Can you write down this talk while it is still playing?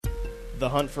The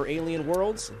hunt for alien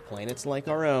worlds and planets like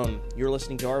our own. You're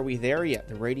listening to Are We There Yet?,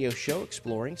 the radio show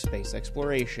exploring space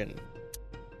exploration.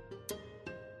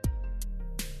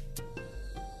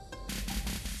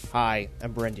 Hi,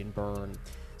 I'm Brendan Byrne.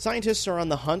 Scientists are on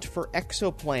the hunt for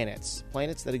exoplanets,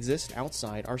 planets that exist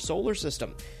outside our solar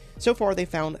system. So far, they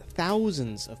found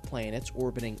thousands of planets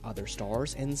orbiting other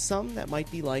stars, and some that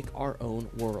might be like our own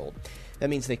world.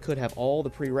 That means they could have all the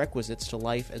prerequisites to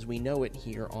life as we know it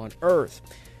here on Earth.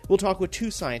 We'll talk with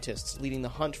two scientists leading the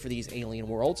hunt for these alien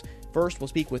worlds. First, we'll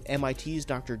speak with MIT's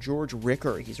Dr. George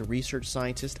Ricker. He's a research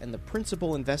scientist and the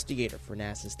principal investigator for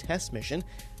NASA's TESS mission,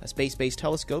 a space-based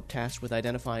telescope tasked with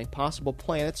identifying possible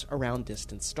planets around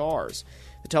distant stars.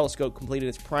 The telescope completed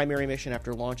its primary mission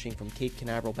after launching from Cape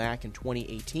Canaveral back in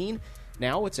 2018.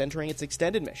 Now it's entering its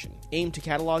extended mission, aimed to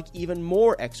catalog even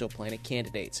more exoplanet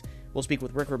candidates. We'll speak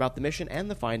with Ricker about the mission and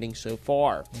the findings so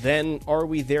far. Then, Are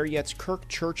We There Yet's Kirk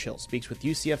Churchill speaks with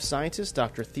UCF scientist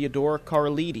Dr. Theodore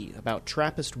Carlidi about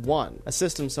TRAPPIST-1, a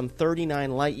system some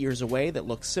 39 light-years away that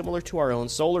looks similar to our own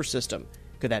solar system.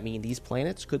 Could that mean these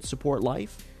planets could support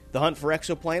life? The hunt for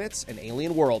exoplanets and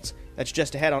alien worlds. That's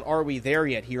just ahead on Are We There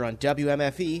Yet? Here on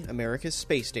WMFE, America's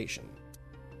Space Station.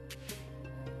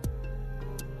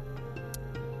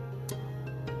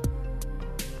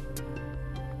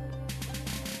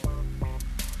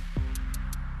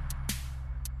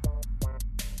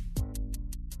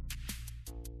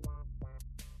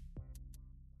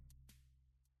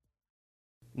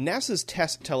 NASA's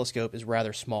TESS telescope is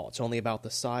rather small. It's only about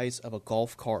the size of a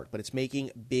golf cart, but it's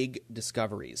making big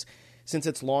discoveries. Since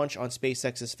its launch on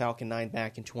SpaceX's Falcon 9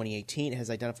 back in 2018, it has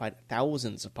identified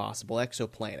thousands of possible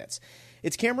exoplanets.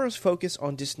 Its cameras focus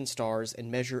on distant stars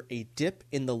and measure a dip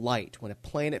in the light when a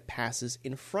planet passes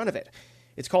in front of it.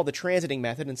 It's called the transiting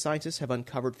method, and scientists have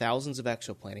uncovered thousands of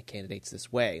exoplanet candidates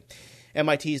this way.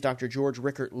 MIT's Dr. George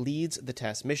Ricker leads the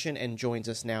TESS mission and joins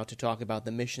us now to talk about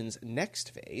the mission's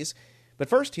next phase. But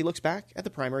first, he looks back at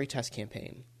the primary TESS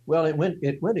campaign. Well, it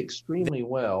went extremely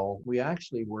well. We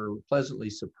actually were pleasantly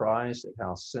surprised at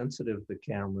how sensitive the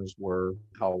cameras were,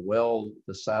 how well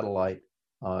the satellite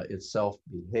itself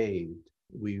behaved.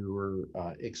 We were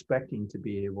expecting to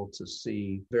be able to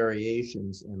see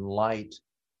variations in light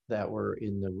that were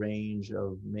in the range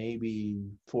of maybe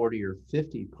 40 or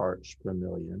 50 parts per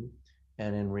million.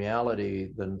 And in reality,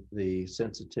 the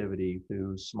sensitivity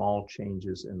to small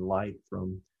changes in light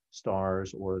from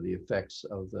stars or the effects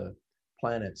of the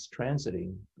planets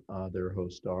transiting their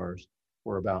host stars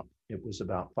was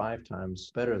about 5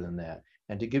 times better than that.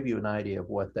 And to give you an idea of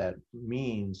what that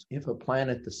means, if a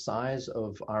planet the size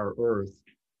of our Earth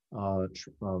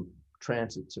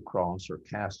transits across or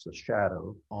casts a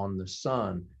shadow on the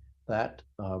sun, that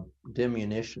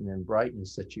diminution in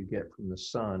brightness that you get from the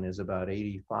sun is about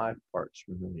 85 parts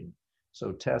per million.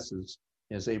 So TESS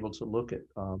is able to look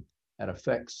at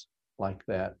effects like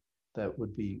that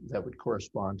would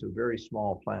correspond to very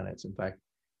small planets. In fact,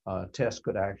 TESS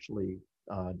could actually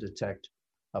detect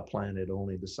a planet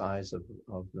only the size of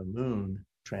the moon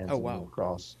transiting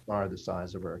across the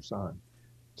size of our sun.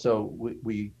 So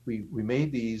we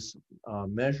made these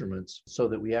measurements so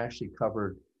that we actually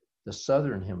covered the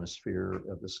southern hemisphere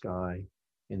of the sky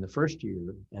in the first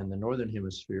year and the northern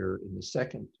hemisphere in the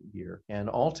second year. And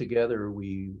altogether,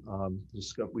 we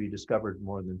discovered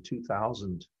more than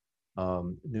 2,000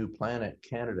 new planet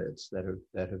candidates that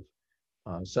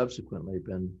have subsequently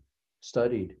been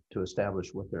studied to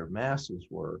establish what their masses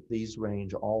were. These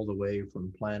range all the way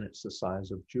from planets the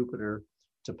size of Jupiter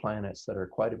to planets that are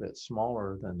quite a bit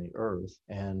smaller than the Earth.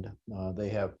 And they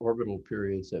have orbital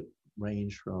periods that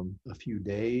range from a few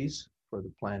days for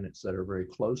the planets that are very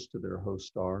close to their host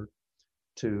star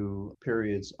to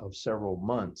periods of several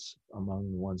months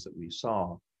among the ones that we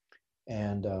saw.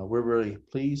 And we're really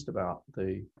pleased about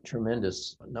the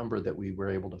tremendous number that we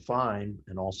were able to find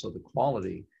and also the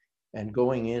quality. And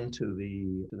going into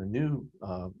the new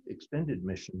extended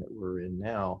mission that we're in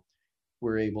now,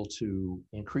 we're able to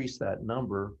increase that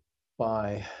number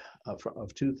by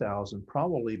of 2,000,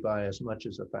 probably by as much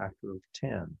as a factor of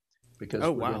 10, because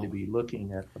we're going to be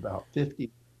looking at about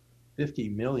 50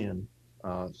 million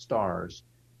stars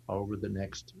over the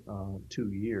next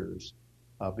 2 years,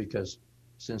 because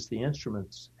since the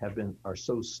instruments are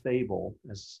so stable,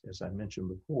 as I mentioned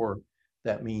before,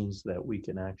 that means that we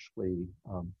can actually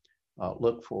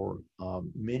look for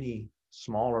many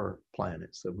smaller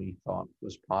planets than we thought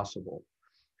was possible.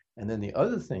 And then the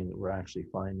other thing that we're actually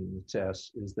finding with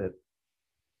TESS is that,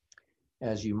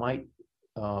 as you might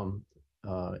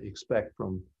expect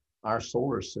from our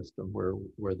solar system,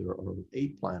 where there are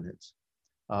 8 planets,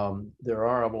 there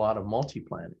are a lot of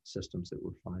multi-planet systems that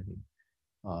we're finding.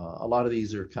 A lot of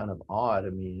these are kind of odd. I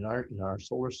mean, in our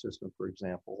solar system, for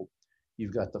example,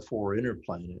 you've got the four inner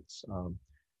planets,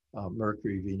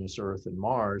 Mercury, Venus, Earth, and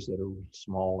Mars, that are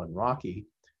small and rocky.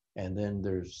 And then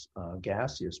there's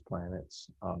gaseous planets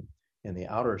in the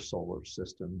outer solar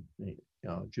system,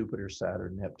 Jupiter,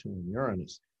 Saturn, Neptune, and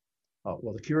Uranus.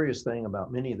 Well, the curious thing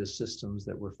about many of the systems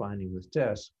that we're finding with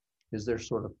TESS is they're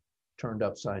sort of turned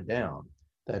upside down.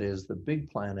 That is, the big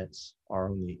planets are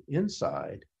on the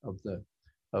inside of the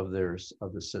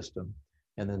system,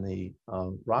 and then the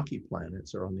rocky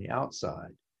planets are on the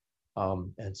outside.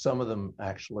 And some of them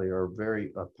actually are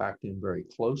packed in very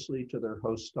closely to their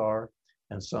host star,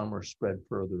 and some are spread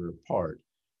further apart.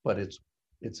 But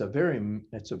it's a very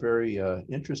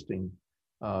interesting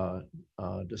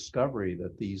discovery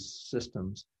that these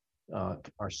systems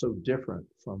are so different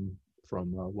from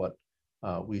what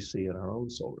we see in our own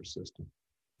solar system.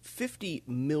 50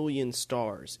 million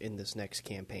stars in this next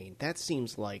campaign. That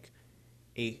seems like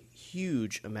a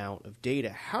huge amount of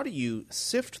data. How do you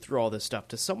sift through all this stuff?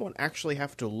 Does someone actually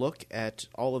have to look at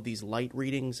all of these light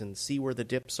readings and see where the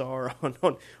dips are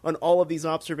on all of these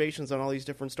observations on all these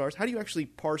different stars? How do you actually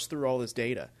parse through all this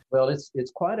data? Well,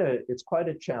 it's quite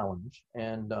a challenge,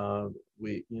 and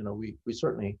we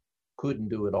certainly couldn't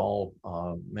do it all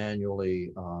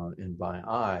manually and by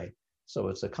eye. So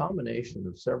it's a combination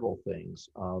of several things.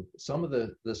 Some of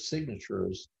the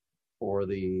signatures for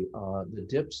the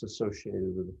dips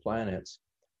associated with the planets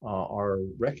are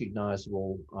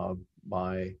recognizable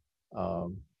by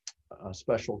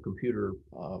special computer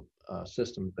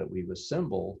systems that we've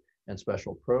assembled and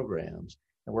special programs.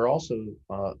 And we're also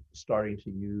starting to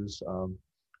use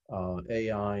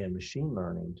AI and machine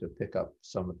learning to pick up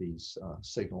some of these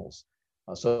signals.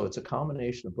 So it's a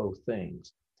combination of both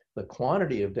things. The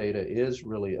quantity of data is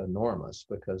really enormous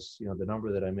because the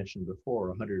number that I mentioned before,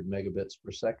 100 megabits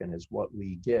per second, is what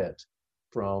we get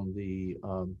from the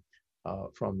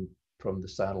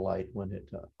satellite when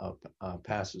it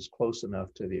passes close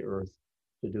enough to the Earth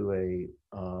to do a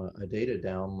data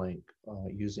downlink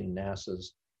using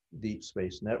NASA's Deep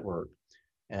Space Network.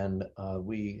 And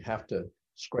we have to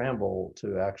scramble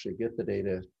to actually get the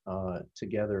data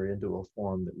together into a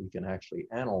form that we can actually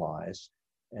analyze,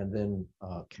 and then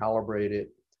calibrate it,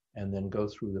 and then go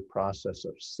through the process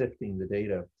of sifting the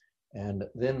data, and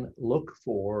then look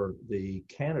for the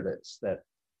candidates that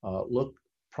look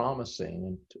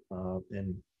promising,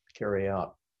 and carry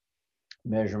out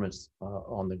measurements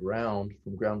on the ground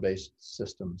from ground-based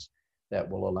systems that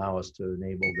will allow us to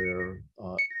enable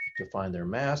to find their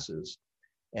masses.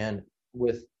 And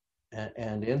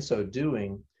in so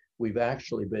doing, we've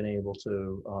actually been able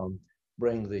to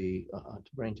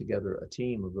bring together a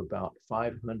team of about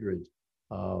 500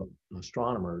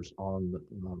 astronomers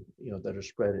that are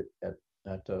spread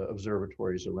at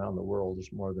dollars around the world.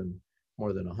 There's more than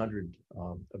 100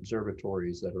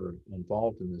 observatories that are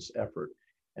involved in this effort,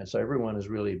 and so everyone has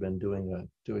really been doing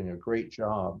a great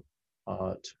job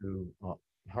to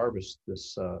harvest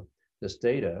this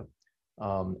data,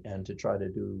 and to try to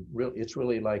do it's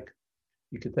really like,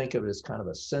 you could think of it as kind of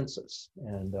a census,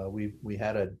 and we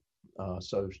had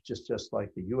so just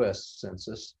like the U.S.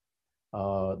 Census,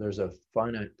 there's a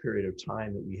finite period of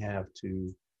time that we have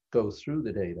to go through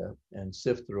the data and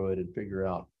sift through it and figure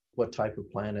out what type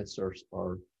of planets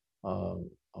are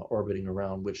orbiting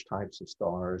around which types of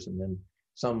stars. And then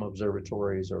some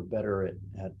observatories are better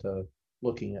at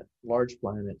looking at large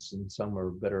planets, and some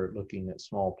are better at looking at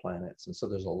small planets. And so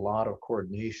there's a lot of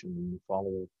coordination and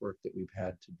follow-up work that we've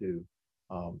had to do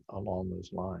along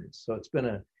those lines. So it's been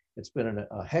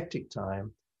a hectic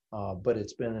time, but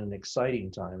it's been an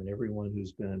exciting time, and everyone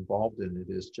who's been involved in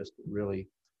it is just really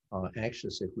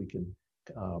anxious if we can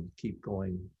keep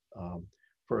going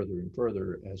further and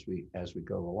further as we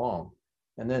go along.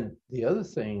 And then the other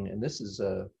thing, and this is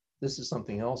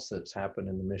something else that's happened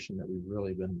in the mission that we've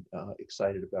really been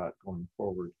excited about going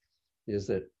forward, is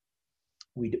that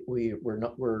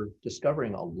we're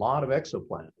discovering a lot of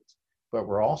exoplanets, but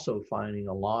we're also finding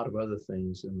a lot of other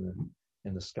things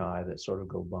in the sky that sort of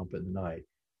go bump in the night.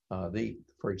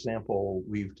 For example,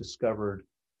 we've discovered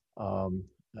one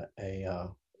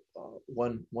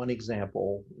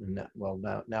example,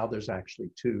 now there's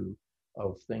actually two,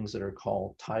 of things that are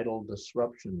called tidal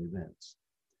disruption events,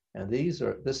 and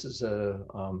this is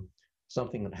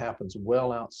something that happens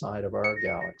well outside of our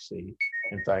galaxy.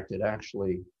 In fact, it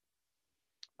actually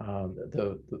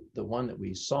the one that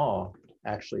we saw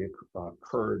actually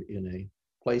occurred in a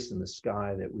place in the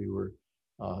sky that we were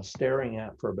staring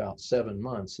at for about 7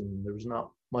 months, and there was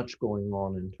not much going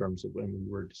on in terms of when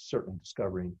we were certainly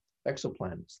discovering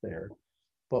exoplanets there.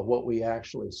 But what we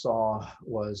actually saw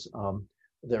was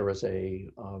there was a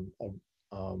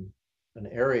an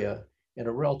area in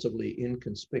a relatively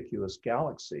inconspicuous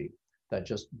galaxy that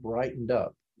just brightened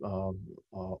up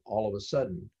all of a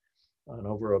sudden. And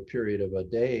over a period of a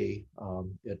day,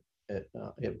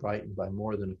 it brightened by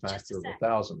more than a factor of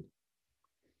 1,000.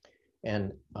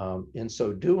 And in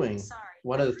so doing,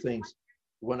 one of the things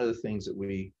that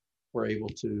we were able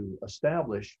to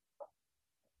establish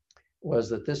was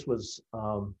that this was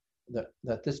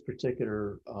that this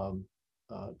particular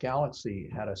galaxy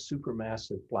had a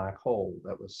supermassive black hole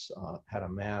that was had a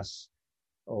mass,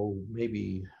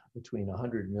 maybe between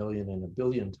 100 million and a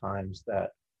billion times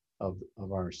that of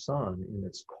our sun in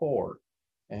its core.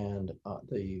 And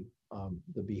the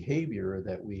behavior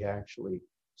that we actually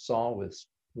saw with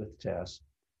TESS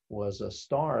was a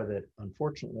star that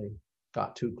unfortunately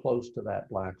got too close to that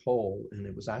black hole, and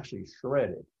it was actually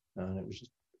shredded, and it was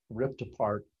just ripped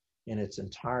apart in its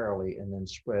entirety and then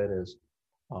spread as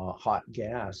hot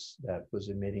gas that was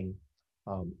emitting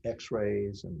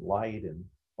X-rays and light and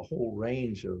a whole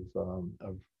range of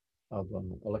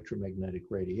electromagnetic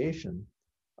radiation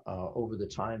over the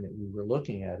time that we were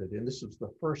looking at it. And this was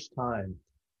the first time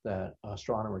that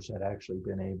astronomers had actually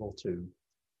been able to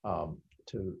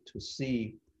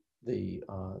see the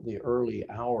early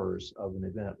hours of an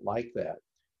event like that.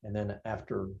 And then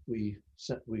after we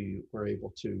were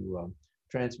able to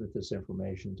transmit this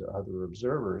information to other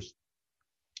observers,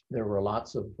 there were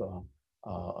lots of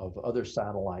other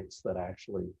satellites that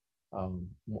actually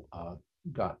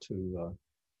got to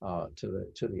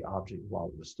the object while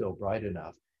it was still bright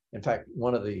enough. In fact,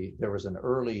 there was an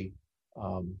early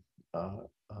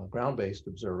ground-based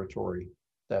observatory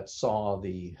that saw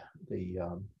the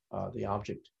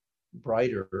object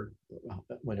brighter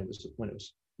when it was it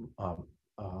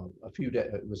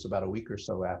was about a week or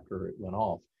so after it went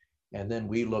off. And then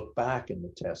we looked back in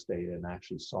the TESS data and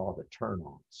actually saw the turn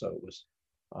on. So it was,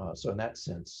 so in that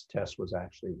sense, TESS was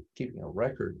actually keeping a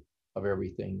record of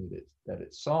everything that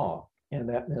it saw. And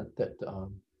that meant that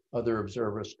other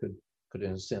observers could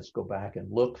in a sense go back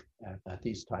and look at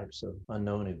these types of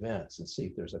unknown events and see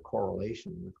if there's a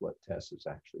correlation with what TESS is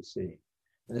actually seeing.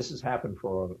 And this has happened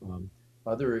for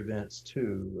other events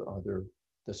too,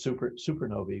 the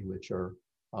supernovae, which are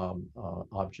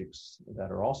objects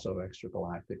that are also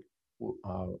extragalactic,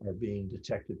 are being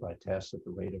detected by TESS at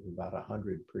the rate of about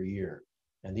 100 per year.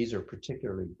 And these are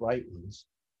particularly bright ones,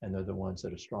 and they're the ones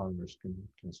that astronomers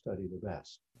can study the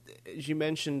best. As you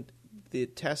mentioned, the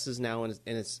TESS is now in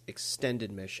its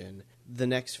extended mission. The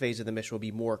next phase of the mission will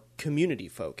be more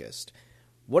community-focused.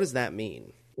 What does that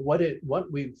mean? What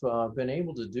we've been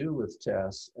able to do with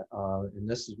TESS, and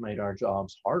this has made our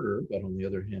jobs harder, but on the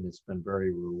other hand, it's been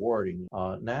very rewarding.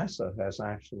 NASA has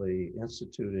actually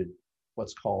instituted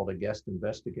what's called a guest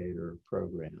investigator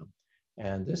program,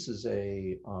 and this is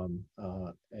an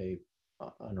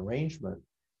arrangement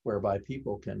whereby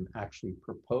people can actually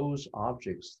propose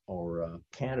objects or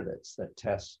candidates that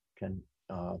TESS can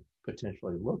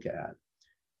potentially look at,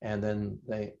 and then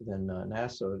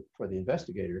NASA, for the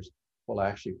investigators, will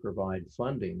actually provide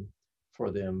funding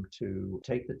for them to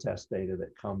take the TESS data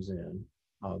that comes in.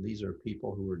 These are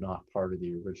people who are not part of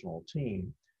the original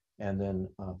team, and then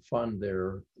fund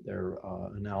their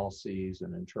analyses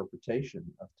and interpretation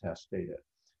of TESS data.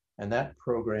 And that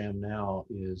program now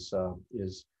is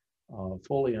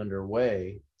fully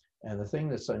underway. And the thing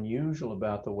that's unusual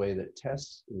about the way that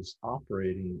TESS is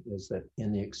operating is that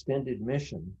in the extended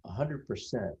mission,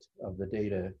 100% of the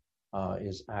data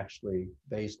is actually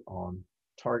based on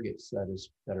targets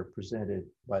that are presented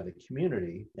by the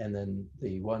community, and then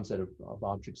the ones of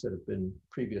objects that have been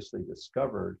previously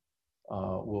discovered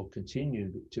will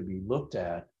continue to be looked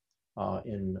at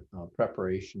in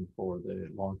preparation for the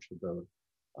launch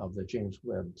of the James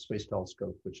Webb Space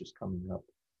Telescope, which is coming up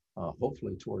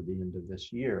hopefully toward the end of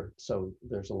this year. So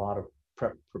there's a lot of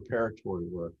preparatory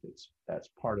work that's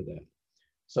part of that.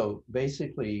 So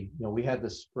basically, we had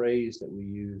this phrase that we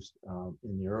used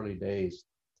in the early days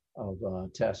of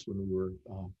TESS when we were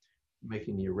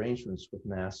making the arrangements with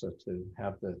NASA to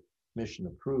have the mission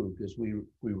approved, is we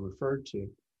referred to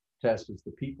TESS as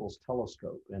the People's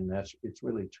Telescope, and it's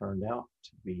really turned out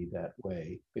to be that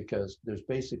way because there's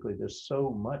so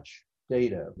much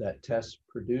data that TESS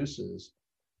produces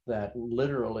that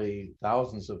literally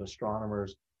thousands of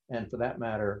astronomers, and for that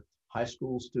matter, high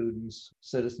school students,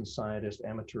 citizen scientists,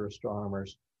 amateur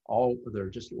astronomers, there are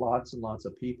just lots and lots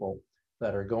of people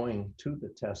that are going to the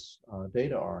TESS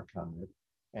data archive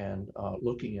and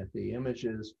looking at the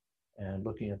images and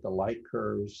looking at the light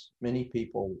curves. Many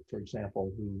people, for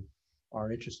example, who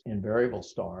are interested in variable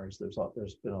stars,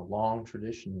 there's been a long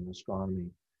tradition in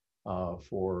astronomy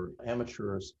for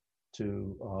amateurs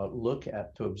to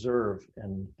observe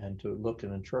and to look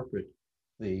and interpret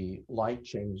the light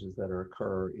changes that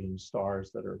occur in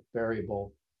stars that are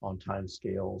variable on time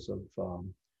scales of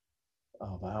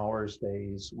hours,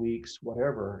 days, weeks,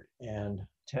 whatever. And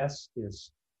TESS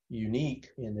is unique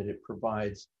in that it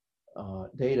provides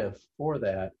data for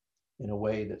that in a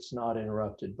way that's not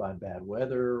interrupted by bad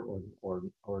weather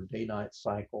or day-night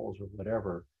cycles or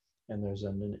whatever. And there's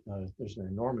an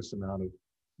enormous amount of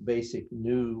basic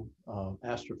new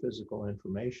astrophysical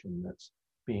information that's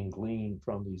being gleaned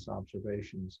from these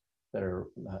observations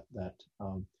that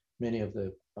many of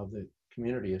the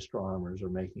community astronomers are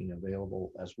making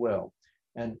available as well.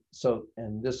 And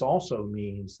this also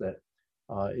means that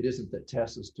it isn't that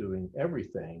TESS is doing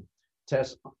everything.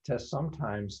 TESS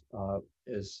sometimes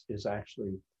is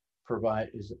actually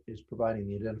providing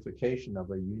the identification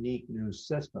of a unique new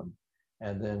system,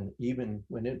 and then even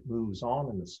when it moves on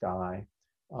in the sky,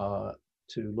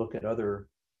 to look at other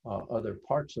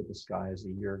parts of the sky as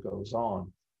the year goes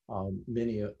on.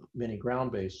 Many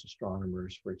ground-based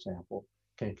astronomers, for example,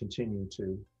 can continue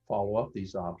to follow up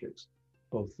these objects,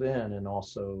 both then and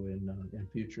also in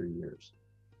future years.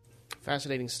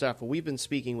 Fascinating stuff. Well, we've been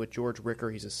speaking with George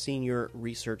Ricker. He's a senior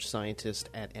research scientist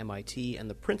at MIT and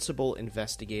the principal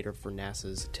investigator for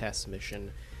NASA's TESS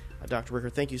mission. Dr. Ricker,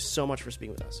 thank you so much for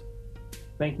speaking with us.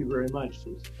 Thank you very much.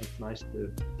 It's nice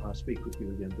to speak with you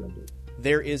again, Brenda.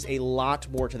 There is a lot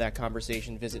more to that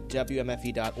conversation. Visit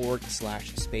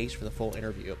wmfe.org/space for the full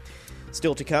interview.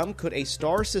 Still to come, could a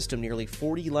star system nearly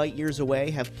 40 light years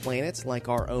away have planets like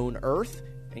our own Earth?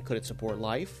 And could it support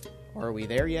life? Are we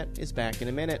there yet? Is back in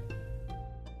a minute.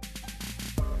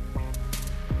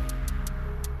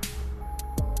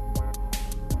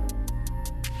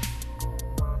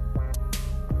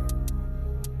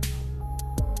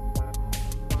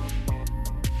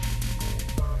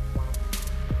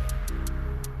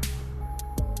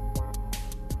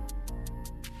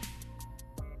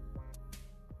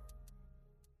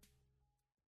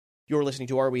 You're listening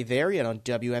to Are We There Yet on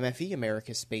WMFE,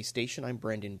 America's Space Station. I'm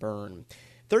Brendan Byrne.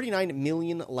 39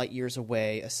 million light-years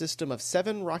away, a system of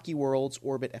 7 rocky worlds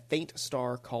orbit a faint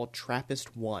star called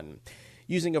TRAPPIST-1.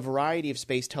 Using a variety of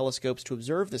space telescopes to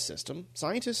observe the system,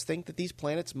 scientists think that these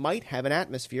planets might have an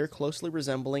atmosphere closely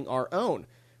resembling our own,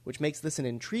 which makes this an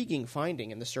intriguing finding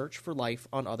in the search for life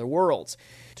on other worlds.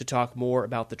 To talk more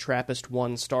about the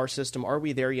TRAPPIST-1 star system, Are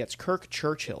We There Yet's Kirk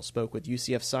Churchill spoke with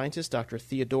UCF scientist Dr.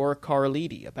 Theodora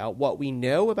Carlidi about what we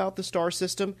know about the star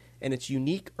system and its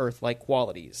unique Earth-like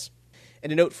qualities.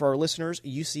 And a note for our listeners,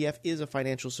 UCF is a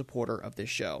financial supporter of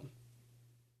this show.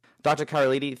 Dr.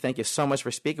 Carlidi, thank you so much for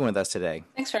speaking with us today.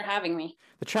 Thanks for having me.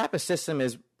 The TRAPPIST system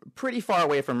is pretty far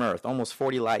away from Earth, almost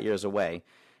 40 light years away.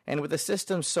 And with the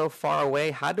system so far away,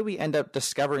 how do we end up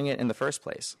discovering it in the first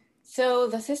place? So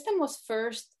the system was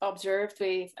first observed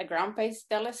with a ground-based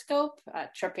telescope,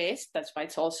 TRAPPIST. That's why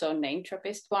it's also named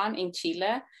TRAPPIST-1 in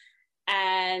Chile.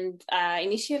 And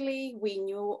initially, we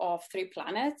knew of 3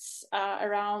 planets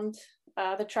around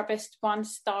the TRAPPIST-1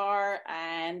 star.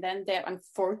 And then the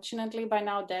unfortunately by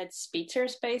now dead Spitzer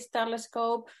Space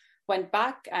Telescope went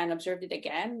back and observed it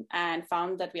again and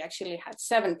found that we actually had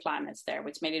 7 planets there,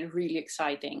 which made it really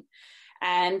exciting.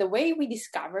 And the way we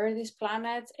discover these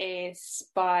planets is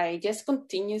by just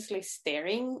continuously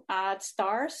staring at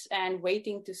stars and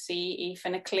waiting to see if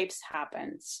an eclipse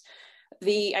happens.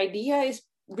 The idea is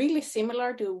really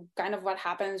similar to kind of what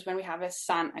happens when we have a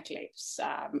sun eclipse.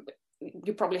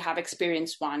 You probably have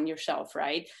experienced one yourself,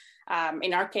 right?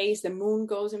 In our case, the moon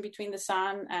goes in between the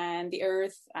sun and the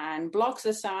earth and blocks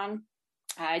the sun.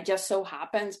 It just so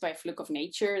happens by a fluke of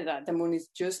nature that the moon is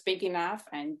just big enough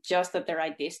and just at the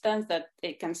right distance that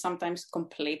it can sometimes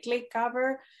completely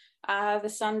cover the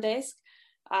sun disk.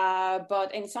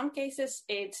 But in some cases,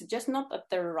 it's just not at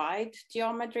the right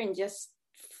geometry and just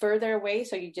further away.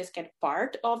 So you just get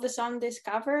part of the sun disk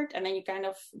covered and then you kind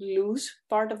of lose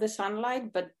part of the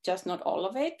sunlight, but just not all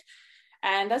of it.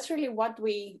 And that's really what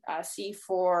we see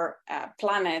for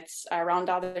planets around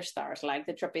other stars, like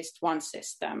the TRAPPIST-1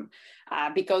 system,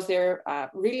 because they're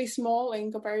really small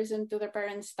in comparison to their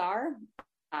parent star.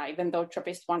 Even though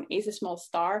TRAPPIST-1 is a small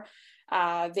star,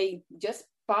 they just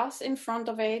pass in front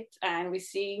of it, and we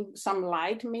see some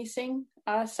light missing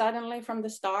suddenly from the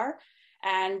star.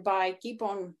 And by keep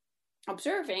on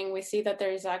observing, we see that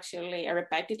there is actually a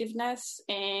repetitiveness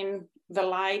in the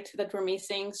light that we're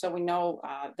missing. So we know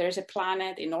there's a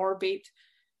planet in orbit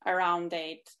around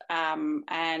it.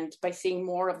 And by seeing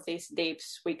more of these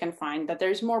dips, we can find that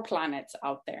there's more planets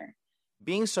out there.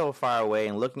 Being so far away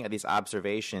and looking at these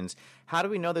observations, how do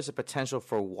we know there's a potential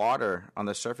for water on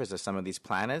the surface of some of these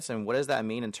planets? And what does that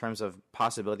mean in terms of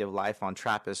possibility of life on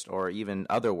TRAPPIST or even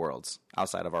other worlds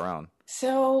outside of our own?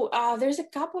 So there's a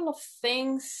couple of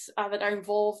things that are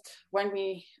involved when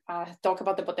we talk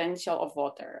about the potential of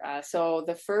water. So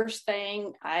the first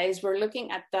thing is we're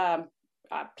looking at the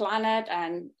planet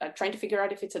and trying to figure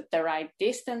out if it's at the right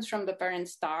distance from the parent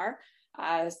star.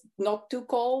 Not too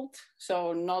cold,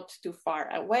 so not too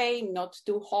far away, not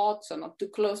too hot, so not too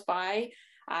close by,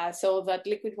 so that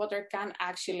liquid water can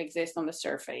actually exist on the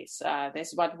surface. This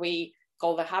is what we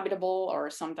call the habitable, or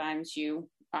sometimes you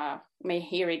may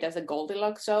hear it as a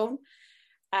Goldilocks zone.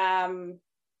 And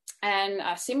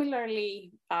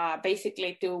similarly,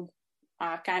 basically to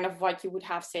kind of what you would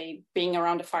have, say, being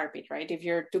around a fire pit, right? If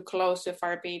you're too close to a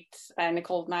fire pit and a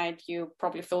cold night, you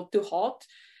probably feel too hot.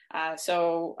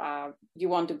 So you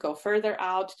want to go further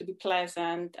out to be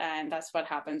pleasant, and that's what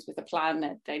happens with the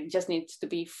planet. It just needs to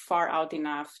be far out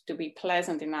enough to be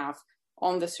pleasant enough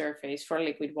on the surface for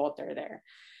liquid water there.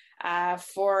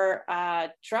 For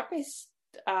TRAPPIST,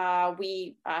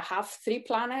 we have 3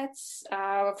 planets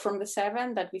from the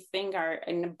 7 that we think are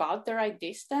in about the right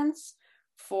distance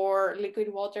for liquid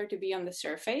water to be on the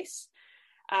surface.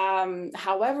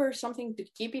 However, something to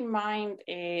keep in mind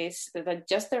is that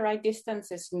just the right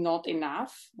distance is not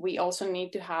enough. We also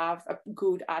need to have a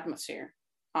good atmosphere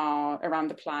around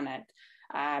the planet.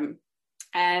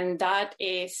 And that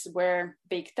is where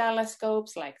big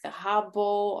telescopes like the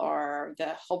Hubble or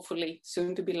the hopefully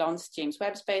soon to be launched James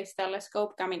Webb Space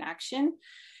Telescope come in action.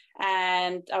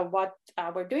 And what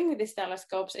we're doing with these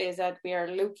telescopes is that we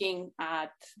are looking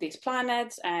at these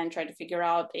planets and try to figure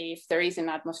out if there is an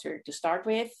atmosphere to start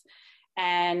with.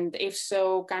 And if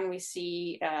so, can we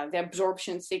see the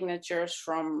absorption signatures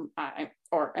from,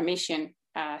 or emission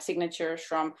signatures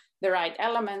from the right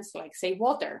elements, like say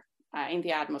water in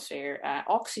the atmosphere,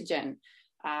 oxygen,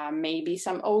 maybe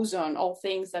some ozone, all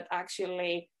things that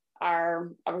actually are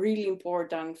really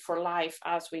important for life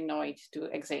as we know it to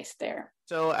exist there.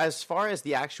 So as far as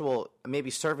the actual maybe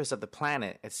surface of the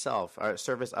planet itself, or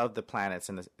surface of the planets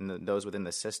and those within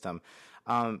the system,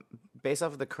 based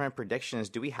off of the current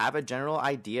predictions, do we have a general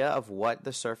idea of what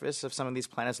the surface of some of these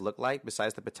planets look like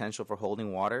besides the potential for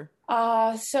holding water?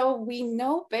 So we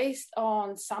know based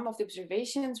on some of the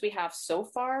observations we have so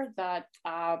far that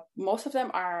most of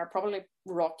them are probably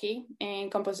rocky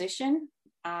in composition.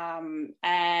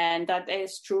 And that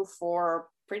is true for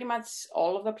pretty much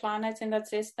all of the planets in that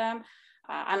system.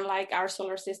 Unlike our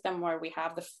solar system, where we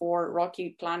have the 4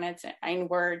 rocky planets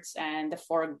inwards and the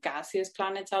 4 gaseous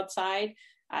planets outside,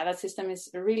 that system is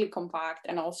really compact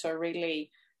and also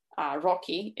really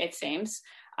rocky, it seems.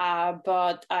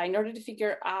 But in order to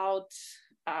figure out,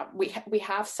 we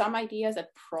have some ideas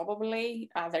that probably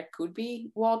there could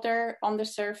be water on the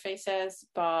surfaces,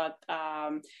 but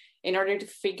in order to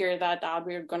figure that out,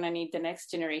 we're going to need the next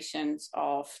generations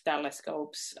of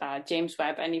telescopes, James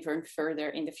Webb, and even further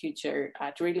in the future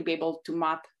to really be able to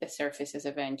map the surfaces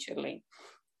eventually.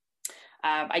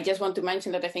 I just want to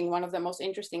mention that I think one of the most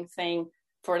interesting things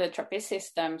for the TRAPPIST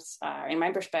systems, in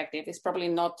my perspective, is probably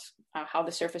not how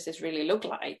the surfaces really look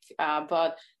like,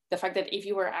 but the fact that if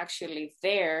you were actually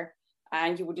there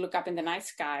and you would look up in the night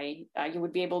sky, you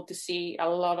would be able to see a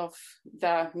lot of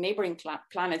the neighboring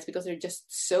planets because they're just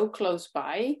so close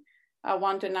by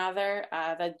one to another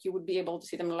that you would be able to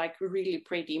see them like really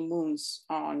pretty moons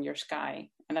on your sky.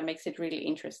 And that makes it really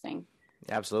interesting.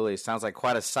 Yeah, absolutely. It sounds like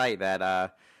quite a sight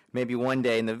that maybe one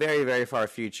day in the very, very far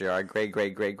future, our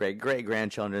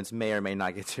great-great-great-great-great-grandchildren may or may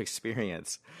not get to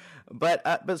experience. But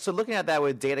so looking at that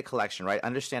with data collection, right,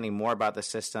 understanding more about the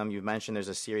system, you've mentioned there's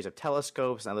a series of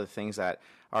telescopes and other things that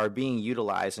are being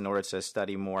utilized in order to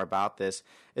study more about this.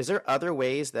 Is there other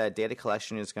ways that data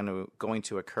collection is going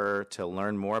to occur to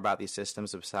learn more about these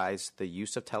systems besides the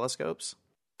use of telescopes?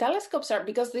 Telescopes are,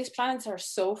 because these planets are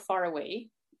so far away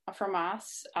from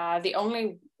us, the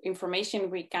only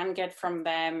information we can get from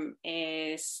them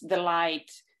is the light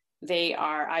they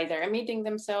are either emitting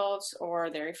themselves or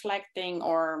they're reflecting,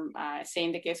 or say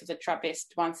in the case of the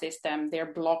TRAPPIST-1 system,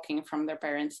 they're blocking from their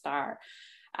parent star.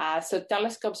 So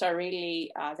telescopes are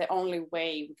really the only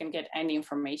way we can get any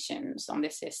information on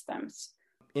the systems.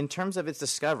 In terms of its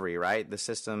discovery, right, the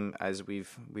system, as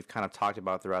we've kind of talked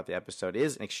about throughout the episode,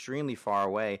 is extremely far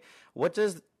away. What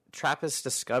does TRAPPIST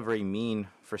discovery mean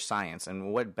for science,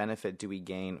 and what benefit do we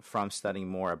gain from studying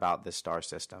more about this star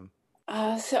system?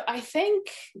 So I think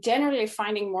generally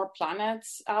finding more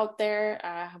planets out there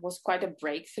was quite a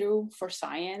breakthrough for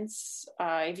science.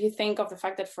 If you think of the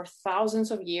fact that for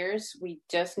thousands of years, we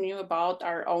just knew about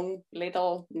our own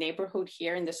little neighborhood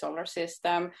here in the solar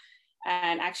system,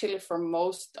 And actually, for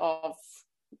most of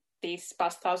these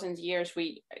past 1,000 years,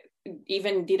 we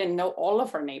even didn't know all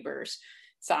of our neighbors.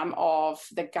 Some of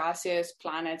the gaseous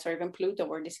planets or even Pluto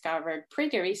were discovered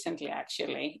pretty recently,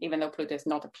 actually, even though Pluto is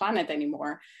not a planet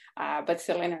anymore, but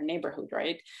still in our neighborhood,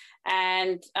 right?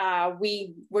 And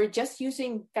we were just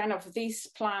using kind of these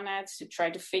planets to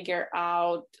try to figure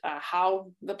out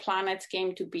how the planets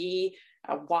came to be,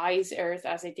 why is Earth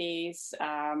as it is,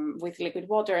 with liquid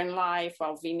water and life,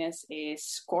 while Venus is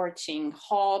scorching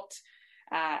hot,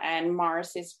 and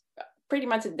Mars is pretty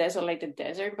much a desolated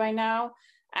desert by now.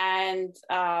 And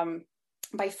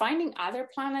by finding other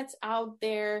planets out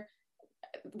there,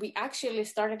 we actually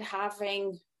started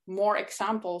having more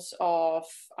examples of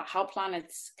how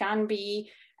planets can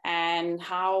be and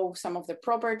how some of the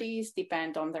properties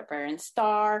depend on their parent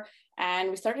star. And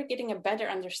we started getting a better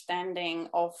understanding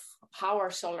of how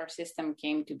our solar system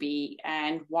came to be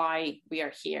and why we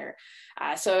are here.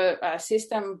 So a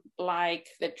system like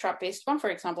the TRAPPIST one, for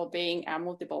example, being a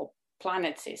multiple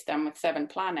planet system with 7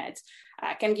 planets,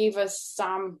 can give us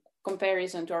some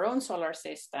comparison to our own solar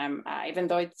system, even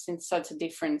though it's in such a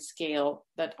different scale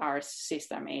that our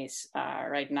system is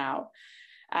right now.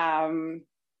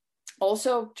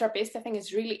 Also, TRAPPIST, I think,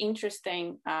 is really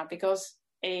interesting because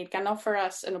it can offer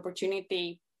us an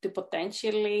opportunity to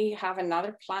potentially have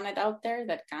another planet out there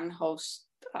that can host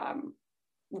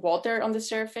water on the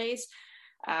surface,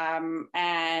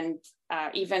 and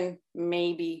even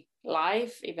maybe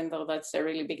life, even though that's a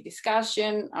really big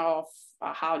discussion of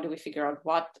how do we figure out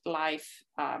what life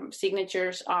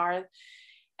signatures are.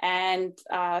 And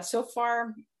so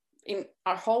far in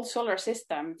our whole solar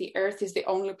system, the Earth is the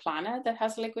only planet that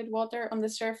has liquid water on the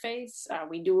surface.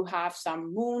 We do have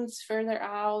some moons further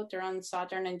out around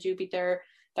Saturn and Jupiter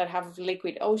that have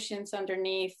liquid oceans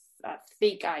underneath,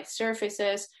 thick ice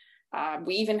surfaces.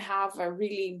 We even have a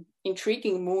really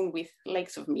intriguing moon with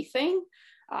lakes of methane.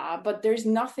 But there's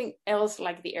nothing else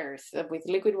like the Earth with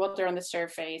liquid water on the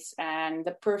surface and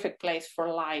the perfect place for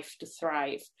life to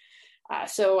thrive.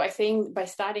 So I think by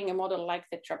studying a model like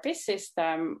the TRAPPIST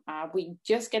system, we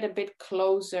just get a bit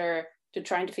closer to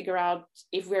trying to figure out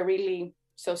if we're really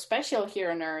so special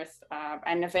here on Earth,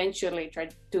 and eventually try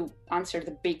to answer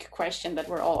the big question that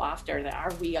we're all after, that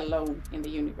are we alone in the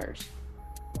universe?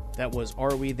 That was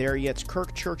Are We There Yet's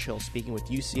Kirk Churchill speaking with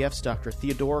UCF's Dr.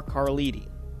 Theodore Carlidi.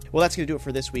 Well, that's going to do it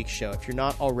for this week's show. If you're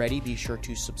not already, be sure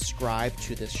to subscribe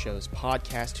to this show's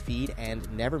podcast feed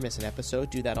and never miss an episode.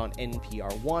 Do that on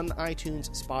NPR One, iTunes,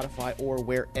 Spotify, or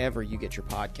wherever you get your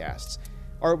podcasts.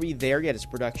 Are We There Yet is a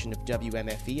production of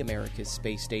WMFE, America's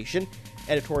Space Station.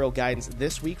 Editorial guidance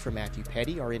this week from Matthew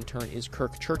Petty. Our intern is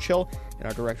Kirk Churchill, and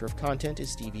our director of content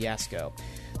is Steve Yasko.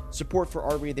 Support for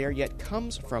Are We There Yet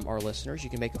comes from our listeners. You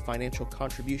can make a financial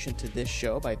contribution to this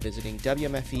show by visiting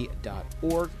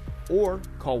WMFE.org or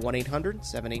call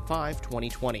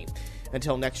 1-800-785-2020.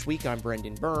 Until next week, I'm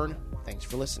Brendan Byrne. Thanks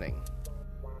for listening.